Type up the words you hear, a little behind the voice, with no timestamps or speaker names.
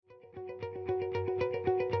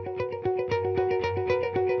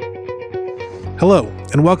Hello,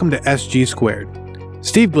 and welcome to SG Squared.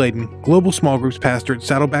 Steve Gladen, Global Small Groups Pastor at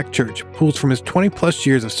Saddleback Church, pulls from his 20-plus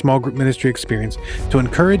years of small group ministry experience to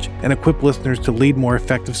encourage and equip listeners to lead more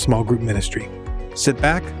effective small group ministry. Sit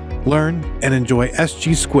back, learn, and enjoy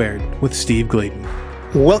SG Squared with Steve Gladen.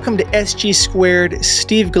 Welcome to SG Squared,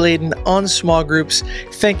 Steve Gladen on small groups.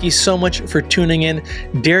 Thank you so much for tuning in.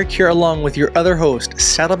 Derek here along with your other host,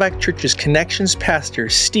 Saddleback Church's Connections Pastor,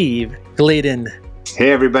 Steve Gladen.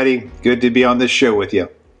 Hey everybody, good to be on this show with you.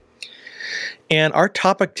 And our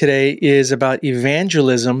topic today is about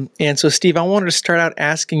evangelism. And so, Steve, I wanted to start out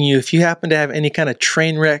asking you if you happen to have any kind of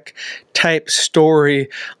train wreck type story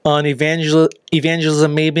on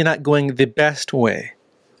evangelism maybe not going the best way.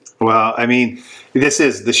 Well, I mean,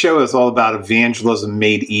 the show is all about evangelism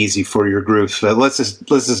made easy for your groups. But let's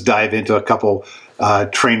just dive into a couple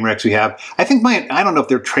train wrecks we have. I think I don't know if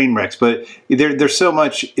they're train wrecks, but there's so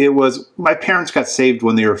much. My parents got saved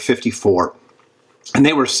when they were 54. And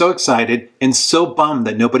they were so excited and so bummed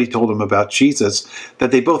that nobody told them about Jesus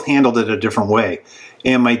that they both handled it a different way.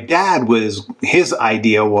 And my dad his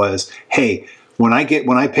idea was, hey, when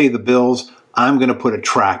I pay the bills, I'm going to put a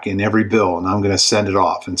track in every bill and I'm going to send it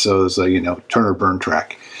off. And so it was a, turn or burn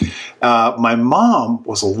track. My mom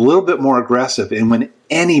was a little bit more aggressive. And when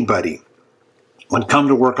anybody would come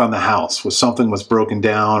to work on the house, when something was broken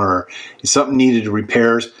down or something needed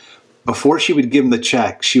repairs, before she would give them the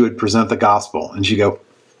check, she would present the gospel. And she'd go,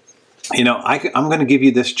 I'm going to give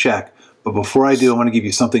you this check, but before I do, I want to give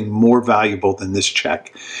you something more valuable than this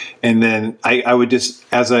check. And then I would just,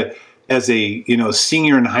 as a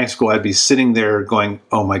senior in high school, I'd be sitting there going,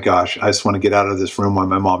 oh my gosh, I just want to get out of this room while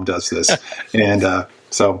my mom does this. And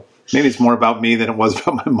so maybe it's more about me than it was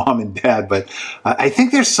about my mom and dad. But I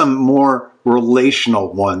think there's some more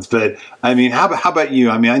relational ones. But I mean, how about you?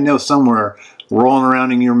 I mean, I know somewhere rolling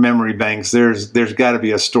around in your memory banks, there's got to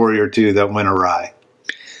be a story or two that went awry.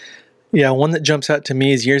 Yeah, one that jumps out to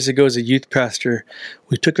me is years ago as a youth pastor,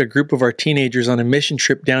 we took a group of our teenagers on a mission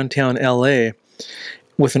trip downtown LA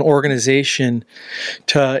with an organization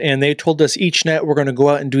and they told us each night we're going to go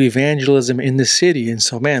out and do evangelism in the city. And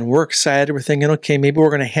so, man, we're excited. We're thinking, okay, maybe we're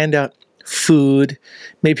going to hand out food.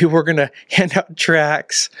 Maybe we're going to hand out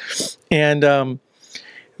tracts. And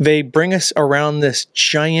they bring us around this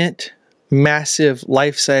giant, massive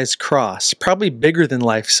life-size cross, probably bigger than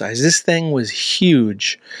life-size. This thing was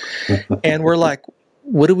huge. And we're like,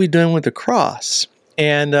 what are we doing with the cross?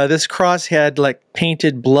 And this cross had like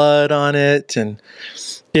painted blood on it. And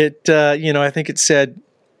it, I think it said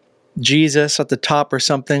Jesus at the top or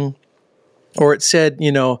something. Or it said,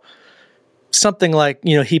 something like,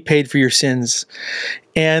 he paid for your sins.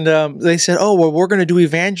 And they said, oh, well, we're going to do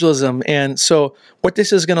evangelism. And so what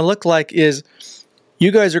this is going to look like is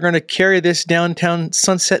you guys are going to carry this downtown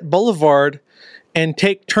Sunset Boulevard and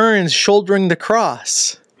take turns shouldering the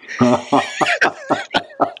cross.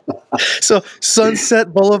 So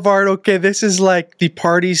Sunset Boulevard, okay, this is like the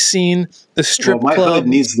party scene, the strip club. My hood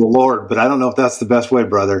needs the Lord, but I don't know if that's the best way,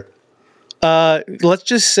 brother. Let's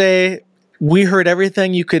just say we heard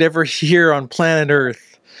everything you could ever hear on planet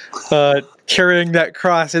Earth, carrying that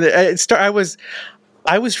cross. And I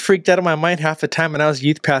was freaked out of my mind half the time when I was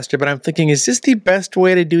youth pastor, but I'm thinking, is this the best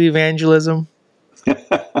way to do evangelism?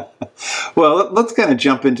 Well, let's kind of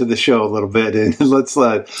jump into the show a little bit, and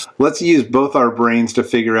let's use both our brains to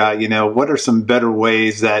figure out, what are some better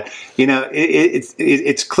ways that,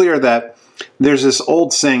 it's clear that there's this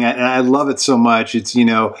old saying, and I love it so much. It's,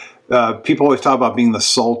 people always talk about being the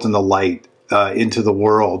salt and the light into the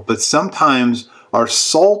world, but sometimes our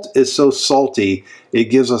salt is so salty, it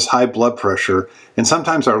gives us high blood pressure. And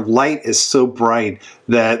sometimes our light is so bright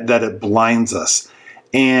that it blinds us.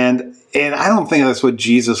 And I don't think that's what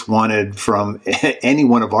Jesus wanted from any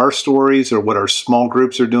one of our stories or what our small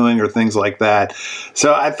groups are doing or things like that.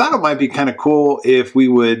 So I thought it might be kind of cool if we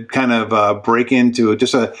would kind of break into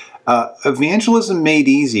just a evangelism made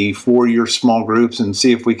easy for your small groups and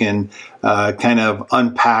see if we can kind of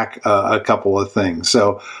unpack a couple of things.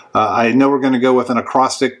 So I know we're going to go with an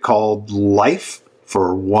acrostic called LIFE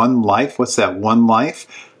for one life. What's that, one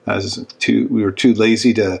life? We were too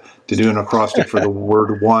lazy to do an acrostic for the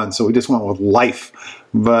word one, so we just went with life.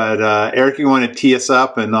 But Eric, you want to tee us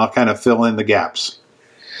up, and I'll kind of fill in the gaps.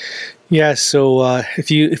 Yeah, so if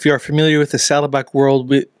you are familiar with the Saddleback world,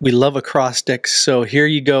 we love acrostics. So here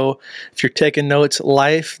you go. If you're taking notes,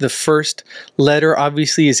 life, the first letter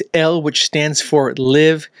obviously is L, which stands for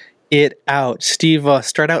live it out. Steve,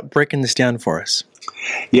 start out breaking this down for us.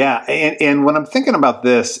 Yeah, and what I'm thinking about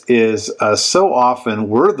this is so often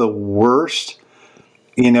we're the worst,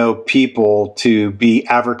 people to be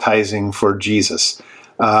advertising for Jesus.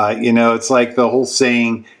 It's like the whole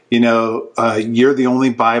saying, you're the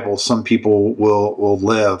only Bible some people will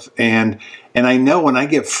live. And I know when I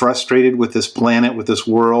get frustrated with this planet, with this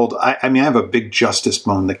world, I have a big justice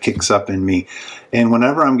bone that kicks up in me. And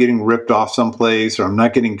whenever I'm getting ripped off someplace or I'm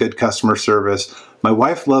not getting good customer service, my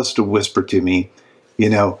wife loves to whisper to me,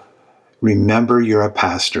 remember you're a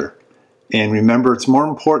pastor. And remember, it's more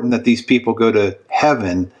important that these people go to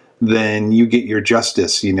heaven than you get your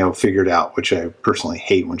justice, figured out, which I personally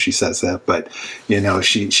hate when she says that, but,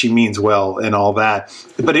 she means well and all that.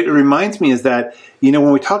 But it reminds me is that,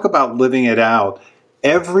 when we talk about living it out,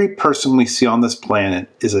 every person we see on this planet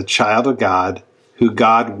is a child of God who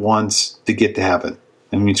God wants to get to heaven.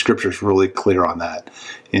 Scripture is really clear on that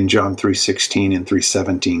in John 3:16 and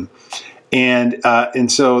 3:17.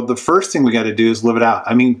 And so the first thing we got to do is live it out.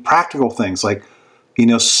 Practical things like,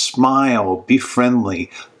 smile, be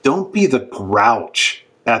friendly. Don't be the grouch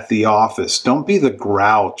at the office. Don't be the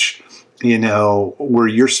grouch, where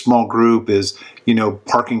your small group is,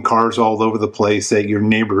 parking cars all over the place that your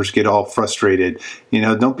neighbors get all frustrated.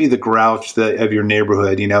 Don't be the grouch of your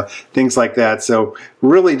neighborhood, things like that. So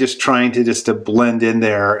really just trying to blend in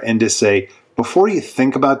there and to say, before you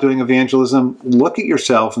think about doing evangelism, look at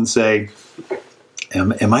yourself and say,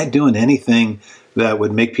 am I doing anything that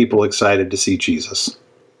would make people excited to see Jesus?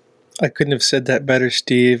 I couldn't have said that better,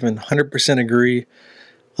 Steve, and 100% agree.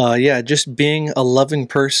 Just being a loving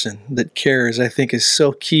person that cares, I think, is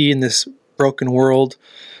so key in this broken world,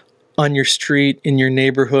 on your street, in your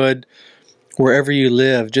neighborhood, wherever you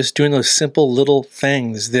live, just doing those simple little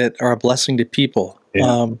things that are a blessing to people.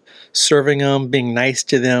 Yeah. Serving them, being nice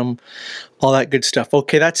to them, all that good stuff.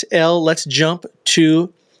 Okay, that's L. Let's jump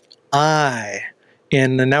to I.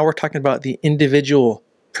 And now we're talking about the individual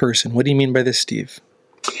person. What do you mean by this, Steve?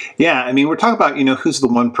 Yeah, we're talking about, who's the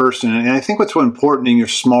one person. And I think what's so important in your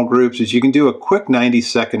small groups is you can do a quick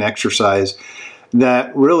 90-second exercise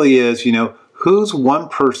that really is, who's one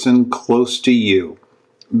person close to you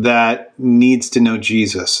that needs to know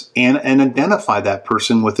Jesus, and identify that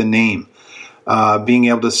person with a name. Being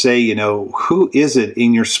able to say, who is it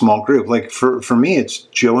in your small group? Like for me, it's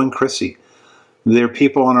Joe and Chrissy. There are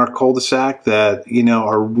people on our cul-de-sac that,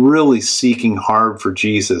 are really seeking hard for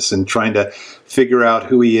Jesus and trying to figure out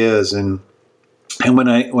who he is. And when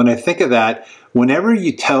I think of that, whenever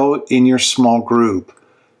you tell in your small group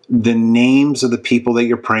the names of the people that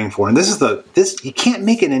you're praying for, and this you can't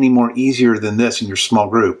make it any more easier than this in your small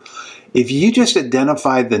group. If you just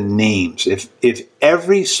identify the names, if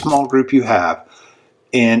every small group you have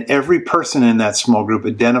and every person in that small group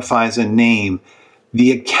identifies a name,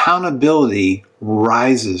 the accountability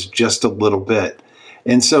rises just a little bit.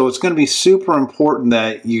 And so it's going to be super important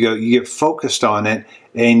that you get focused on it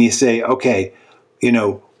and you say, okay,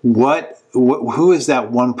 who is that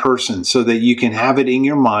one person, so that you can have it in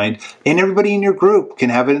your mind, and everybody in your group can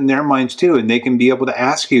have it in their minds too, and they can be able to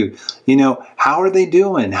ask you, how are they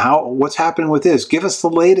doing? What's happening with this? Give us the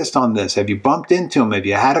latest on this. Have you bumped into them? Have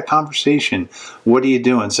you had a conversation? What are you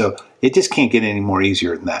doing? So it just can't get any more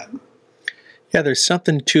easier than that. Yeah, there's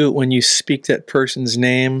something to it when you speak that person's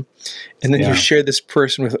name and then you share this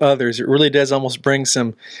person with others. It really does almost bring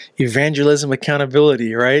some evangelism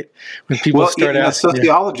accountability, right? When people start asking.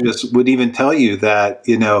 Sociologists would even tell you that,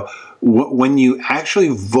 when you actually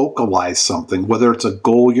vocalize something, whether it's a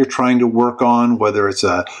goal you're trying to work on, whether it's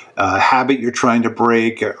a habit you're trying to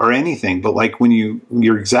break or anything, but like when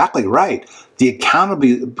you're exactly right, the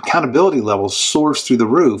accountability level soars through the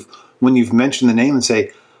roof when you've mentioned the name and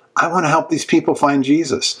say, I want to help these people find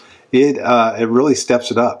Jesus. It really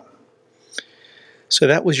steps it up. So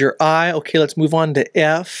that was your I. Okay, let's move on to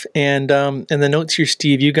F. And the notes here,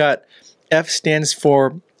 Steve, you got F stands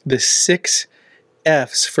for the 6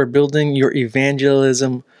 F's for building your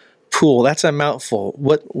evangelism pool. That's a mouthful.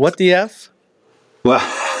 What the F?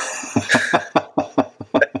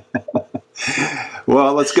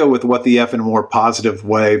 Well, let's go with what the F in a more positive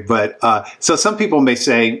way. But so some people may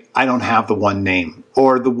say, I don't have the one name,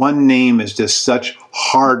 or the one name is just such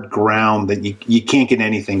hard ground that you can't get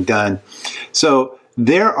anything done. So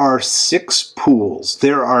there are 6 pools.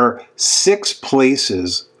 There are 6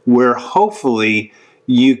 places where hopefully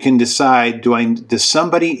you can decide, does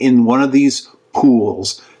somebody in one of these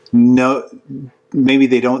pools know, maybe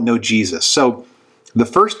they don't know Jesus. So the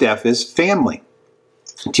first F is family.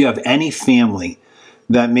 Do you have any family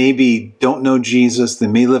that maybe don't know Jesus, that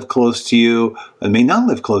may live close to you, and may not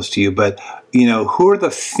live close to you, but who are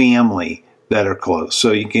the family that are close?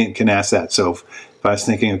 So you can ask that. So if I was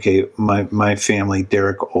thinking, okay, my family,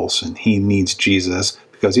 Derek Olson, he needs Jesus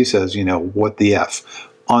because he says, what the F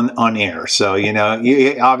on air. So,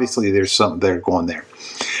 obviously there's something there going there.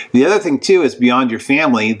 The other thing too is beyond your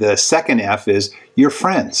family. The second F is your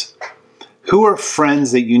friends. Who are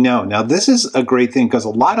friends that you know? Now, this is a great thing because a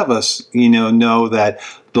lot of us, know that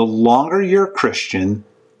the longer you're a Christian,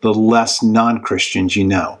 the less non-Christians you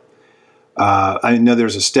know. I know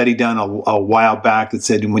there's a study done a while back that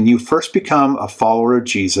said when you first become a follower of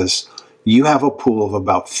Jesus, you have a pool of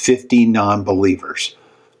about 50 non-believers.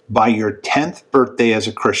 By your 10th birthday as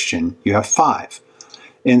a Christian, you have 5.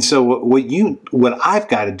 And so what I've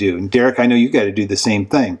got to do, and Derek, I know you got to do the same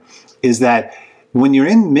thing, is that when you're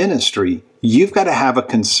in ministry, you've got to have a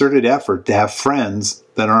concerted effort to have friends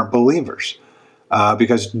that aren't believers.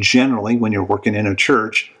 Because generally, when you're working in a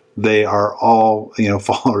church, they are all,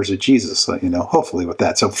 followers of Jesus, hopefully with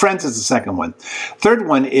that. So friends is the second one. Third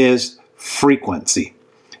one is frequency.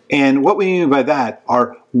 And what we mean by that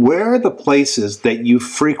are where are the places that you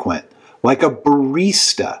frequent, like a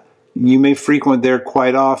barista. You may frequent there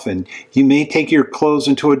quite often. You may take your clothes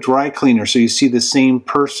into a dry cleaner so you see the same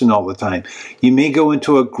person all the time. You may go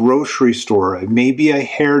into a grocery store. It may be a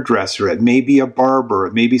hairdresser. It may be a barber.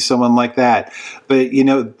 It may be someone like that. But,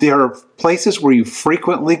 there are places where you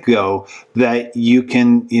frequently go that you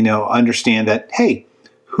can, understand that, hey,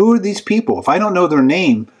 who are these people? If I don't know their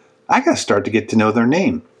name, I got to start to get to know their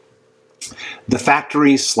name. The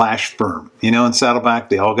factory/firm, in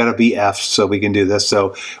Saddleback, they all got to be F's so we can do this.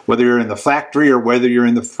 So whether you're in the factory or whether you're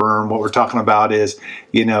in the firm, what we're talking about is,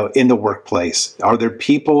 in the workplace. Are there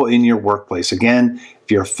people in your workplace? Again,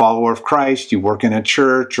 if you're a follower of Christ, you work in a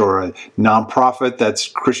church or a nonprofit that's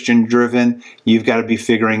Christian driven, you've got to be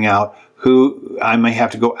figuring out who I may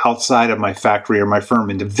have to go outside of my factory or my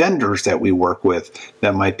firm into vendors that we work with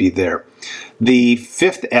that might be there. The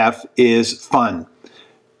fifth F is fun.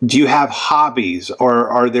 Do you have hobbies, or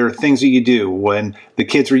are there things that you do? When the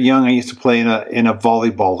kids were young, I used to play in a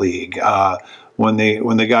volleyball league. When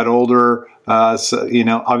they got older,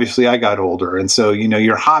 obviously I got older, and so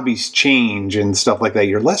your hobbies change and stuff like that.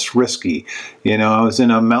 You're less risky. I was in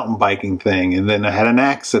a mountain biking thing, and then I had an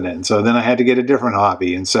accident, so then I had to get a different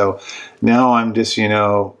hobby, and so now I'm just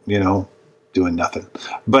doing nothing.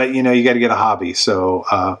 But you got to get a hobby.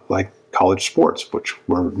 So like college sports, which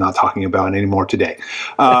we're not talking about anymore today.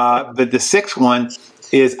 But the sixth one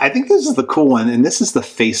is, I think this is the cool one, and this is the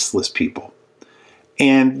faceless people.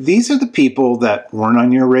 And these are the people that weren't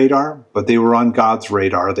on your radar, but they were on God's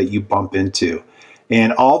radar that you bump into.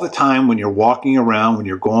 And all the time when you're walking around, when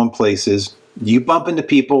you're going places, you bump into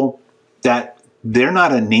people that they're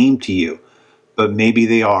not a name to you, but maybe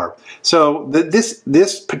they are. So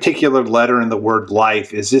this particular letter in the word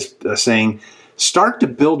life is just saying, start to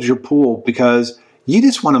build your pool, because you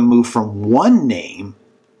just want to move from one name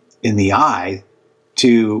in the I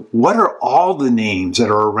to what are all the names that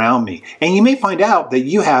are around me. And you may find out that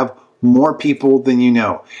you have more people than you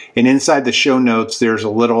know. And inside the show notes, there's a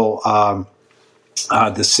little,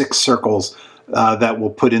 the 6 circles that we'll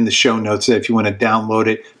put in the show notes if you want to download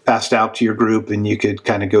it, pass it out to your group, and you could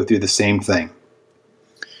kind of go through the same thing.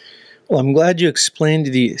 Well, I'm glad you explained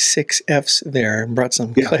the 6 F's there and brought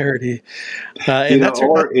some clarity. I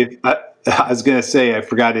was going to say, I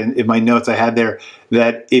forgot in my notes I had there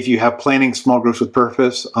that if you have Planning Small Groups with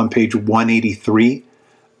Purpose on page 183,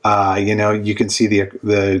 you can see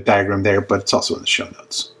the diagram there, but it's also in the show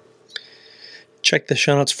notes. Check the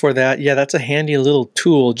show notes for that. Yeah, that's a handy little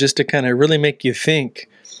tool just to kind of really make you think.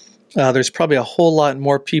 There's probably a whole lot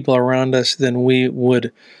more people around us than we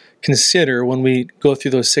would consider when we go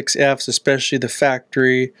through those 6 F's, especially the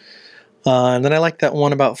factory. And then I like that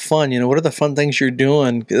one about fun. What are the fun things you're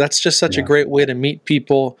doing? That's just such a great way to meet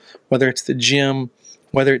people, whether it's the gym,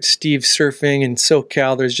 whether it's Steve surfing in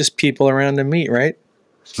SoCal. There's just people around to meet, right?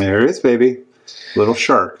 There it is, baby. A little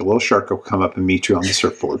shark will come up and meet you on the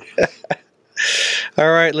surfboard.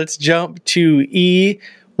 All right, let's jump to E,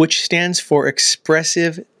 which stands for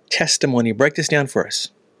expressive testimony. Break this down for us.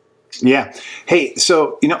 Yeah. Hey,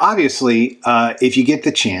 so, obviously, if you get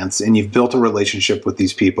the chance and you've built a relationship with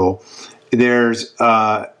these people, there's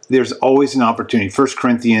always an opportunity. 1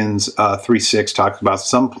 Corinthians 3:6 talks about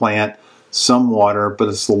some plant, some water, but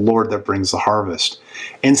it's the Lord that brings the harvest.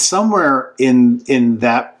 And somewhere in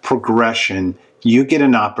that progression, you get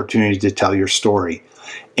an opportunity to tell your story.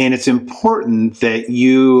 And it's important that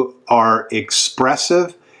you are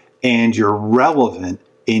expressive and you're relevant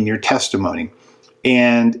in your testimony.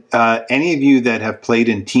 And any of you that have played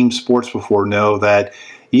in team sports before know that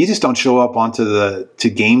you just don't show up to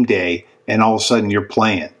game day and all of a sudden you're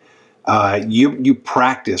playing. You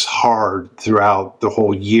practice hard throughout the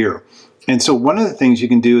whole year. And so one of the things you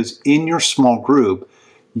can do is in your small group,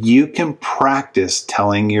 you can practice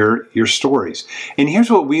telling your stories. And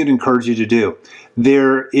here's what we would encourage you to do.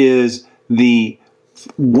 There is the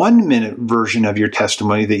 1-minute version of your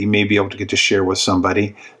testimony that you may be able to get to share with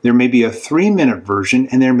somebody. There may be a 3-minute version,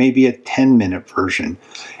 and there may be a 10-minute version.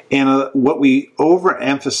 And what we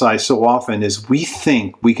overemphasize so often is we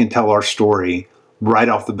think we can tell our story right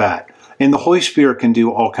off the bat. And the Holy Spirit can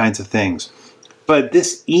do all kinds of things. But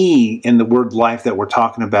this E in the word life that we're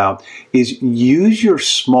talking about is use your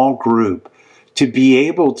small group to be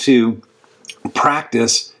able to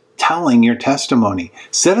practice telling your testimony.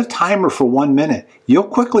 Set a timer for 1 minute. You'll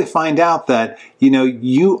quickly find out that,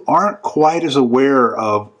 you aren't quite as aware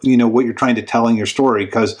of, what you're trying to tell in your story,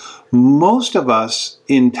 because most of us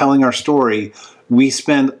in telling our story, we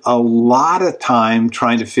spend a lot of time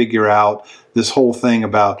trying to figure out this whole thing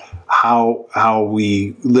about how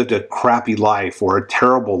we lived a crappy life or a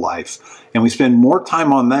terrible life. And we spend more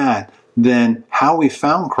time on that than how we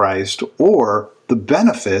found Christ or the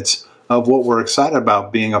benefits of what we're excited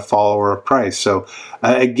about being a follower of Christ. So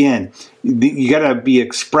again, you got to be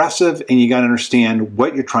expressive, and you got to understand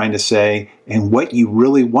what you're trying to say and what you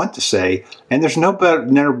really want to say. And there's no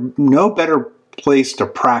better place to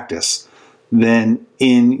practice than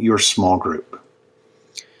in your small group.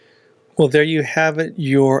 Well, there you have it,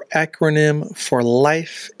 your acronym for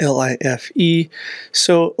LIFE, L-I-F-E.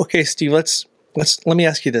 So, okay, Steve, let me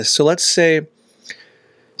ask you this. So let's say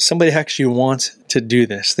somebody actually wants to do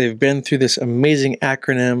this. They've been through this amazing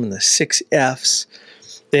acronym and the 6 F's.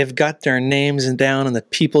 They've got their names down and the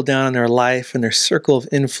people down in their life and their circle of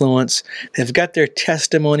influence. They've got their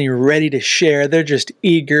testimony ready to share. They're just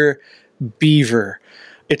eager beaver.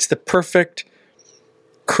 It's the perfect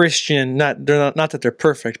Christian, not that they're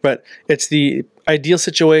perfect, but it's the ideal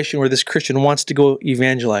situation where this Christian wants to go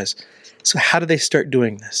evangelize. So how do they start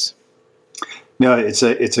doing this? No, it's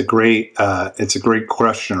a great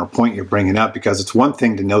question or point you're bringing up, because it's one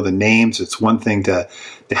thing to know the names, it's one thing to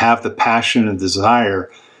have the passion and desire.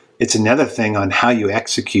 It's another thing on how you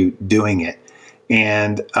execute doing it.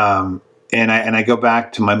 And I go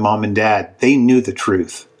back to my mom and dad. They knew the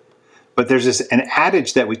truth, but there's an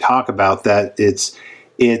adage that we talk about that it's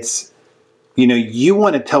you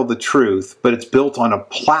want to tell the truth, but it's built on a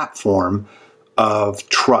platform of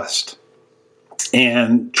trust,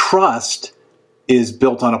 and trust is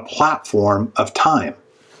built on a platform of time.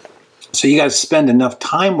 So you got to spend enough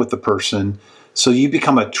time with the person so you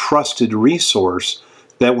become a trusted resource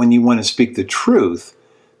that when you want to speak the truth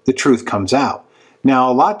comes out.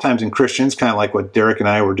 Now, a lot of times in Christians, kind of like what Derek and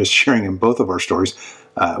I were just sharing in both of our stories,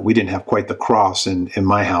 we didn't have quite the cross in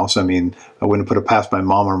my house. I mean, I wouldn't put it past my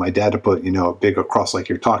mom or my dad to put, a big cross like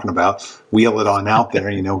you're talking about, wheel it on out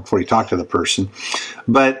there, before you talk to the person.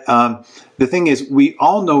 But the thing is, we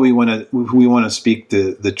all know we want to speak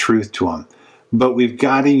the truth to them, but we've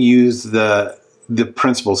got to use the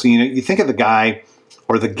principles. You think of the guy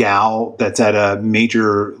or the gal that's at a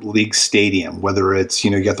major league stadium, whether it's,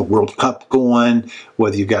 you got the World Cup going,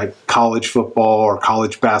 whether you got college football or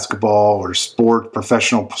college basketball or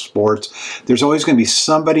professional sports, there's always going to be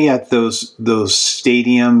somebody at those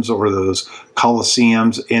stadiums or those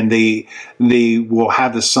coliseums, and they will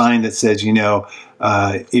have the sign that says,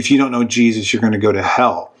 if you don't know Jesus, you're going to go to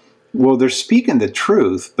hell. Well, they're speaking the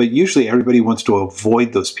truth, but usually everybody wants to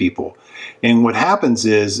avoid those people. And what happens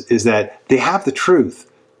is that they have the truth.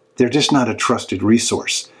 They're just not a trusted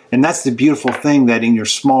resource. And that's the beautiful thing, that in your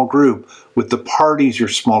small group, with the parties your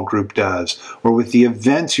small group does, or with the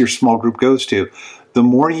events your small group goes to, the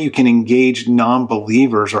more you can engage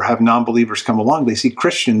non-believers or have non-believers come along, they see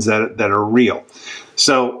Christians that are real.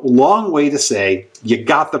 So, long way to say, you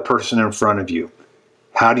got the person in front of you.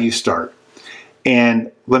 How do you start?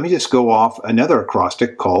 And let me just go off another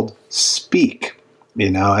acrostic called SPEAK.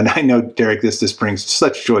 And I know, Derek, this brings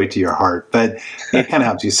such joy to your heart, but it kind of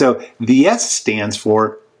helps you. So the S stands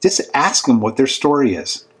for just ask them what their story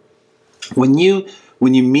is. When you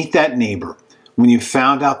meet that neighbor, when you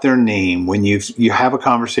found out their name, when you have a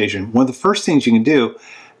conversation, one of the first things you can do,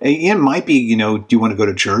 it might be, do you want to go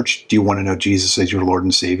to church? Do you want to know Jesus as your Lord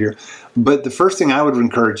and Savior? But the first thing I would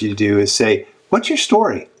encourage you to do is say, what's your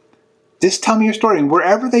story? Just tell me your story. And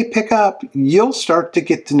wherever they pick up, you'll start to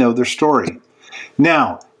get to know their story.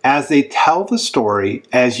 Now, as they tell the story,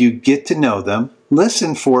 as you get to know them,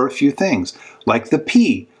 listen for a few things. Like the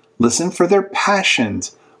P, listen for their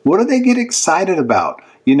passions. What do they get excited about?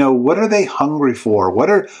 What are they hungry for? What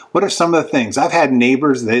are some of the things? I've had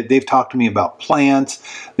neighbors, they've talked to me about plants.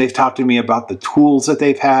 They've talked to me about the tools that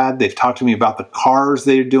they've had. They've talked to me about the cars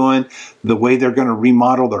they're doing, the way they're going to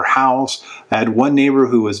remodel their house. I had one neighbor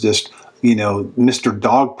who was just Mr.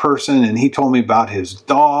 Dog person, and he told me about his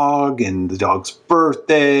dog and the dog's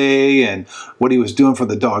birthday and what he was doing for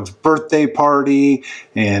the dog's birthday party,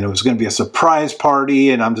 and it was going to be a surprise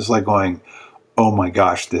party. And I'm just like going, oh my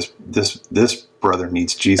gosh, this brother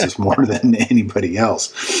needs Jesus more than anybody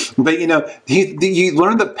else. But you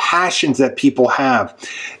learn the passions that people have.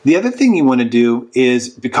 The other thing you want to do is,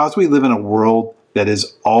 because we live in a world that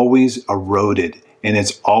is always eroded and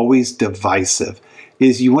it's always divisive,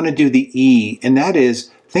 is you want to do the E, and that is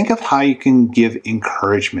think of how you can give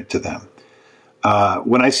encouragement to them.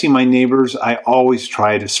 When I see my neighbors, I always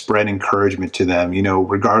try to spread encouragement to them,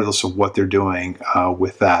 regardless of what they're doing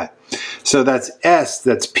with that. So that's S,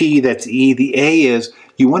 that's P, that's E. The A is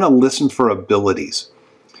you want to listen for abilities.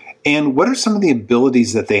 And what are some of the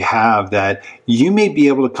abilities that they have that you may be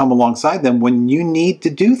able to come alongside them when you need to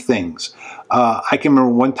do things? I can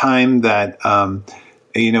remember one time that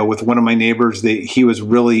with one of my neighbors, he was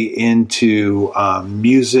really into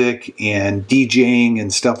music and DJing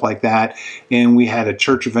and stuff like that. And we had a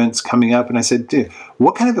church events coming up. And I said, dude,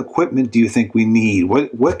 what kind of equipment do you think we need?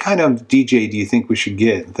 What kind of DJ do you think we should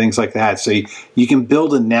get? And things like that. So you can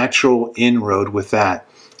build a natural inroad with that.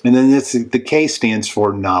 And then the K stands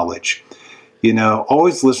for knowledge.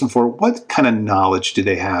 Always listen for what kind of knowledge do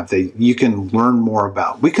they have that you can learn more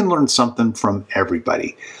about. We can learn something from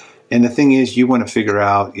everybody. And the thing is, you want to figure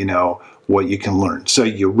out, what you can learn. So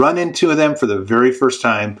you run into them for the very first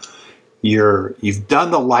time. You've done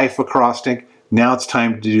the life acrostic. Now it's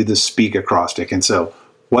time to do the speak acrostic. And so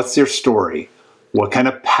what's their story? What kind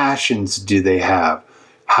of passions do they have?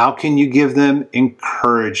 How can you give them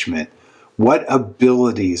encouragement? What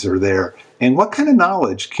abilities are there? And what kind of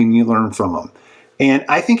knowledge can you learn from them? And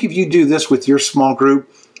I think if you do this with your small group,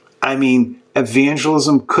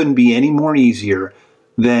 evangelism couldn't be any more easier.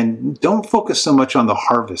 Then don't focus so much on the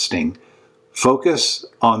harvesting. Focus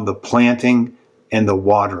on the planting and the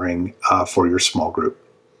watering for your small group.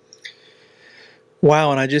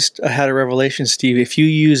 Wow, and I had a revelation, Steve. If you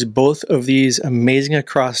use both of these amazing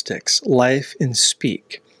acrostics, life and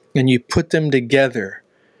speak, and you put them together,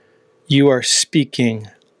 you are speaking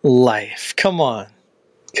life. Come on.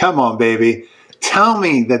 Come on, baby. Tell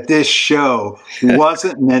me that this show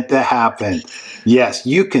wasn't meant to happen. Yes,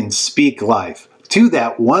 you can speak life to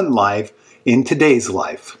that one life in today's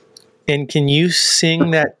life. And can you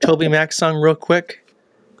sing that Toby Mac song real quick?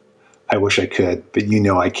 I wish I could, but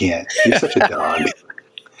I can't. You're such a dog.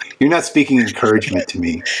 You're not speaking encouragement to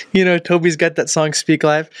me. Toby's got that song, Speak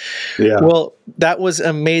Life. Yeah. Well, that was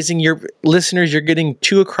amazing. Your listeners, you're getting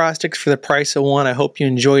 2 acrostics for the price of 1. I hope you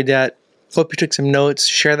enjoyed that. Hope you took some notes.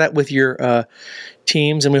 Share that with your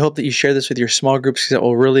teams, and we hope that you share this with your small groups, because it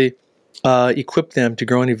will really equip them to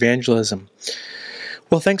grow in evangelism.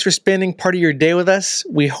 Well, thanks for spending part of your day with us.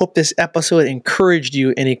 We hope this episode encouraged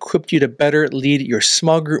you and equipped you to better lead your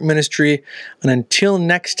small group ministry. And until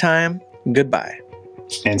next time, goodbye.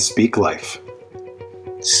 And speak life.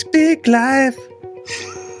 Speak life.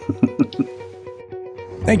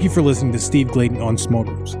 Thank you for listening to Steve Gladen on Small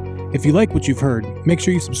Groups. If you like what you've heard, make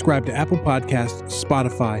sure you subscribe to Apple Podcasts,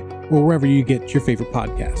 Spotify, or wherever you get your favorite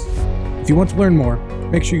podcasts. If you want to learn more,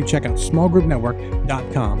 make sure you check out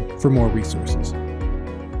smallgroupnetwork.com for more resources.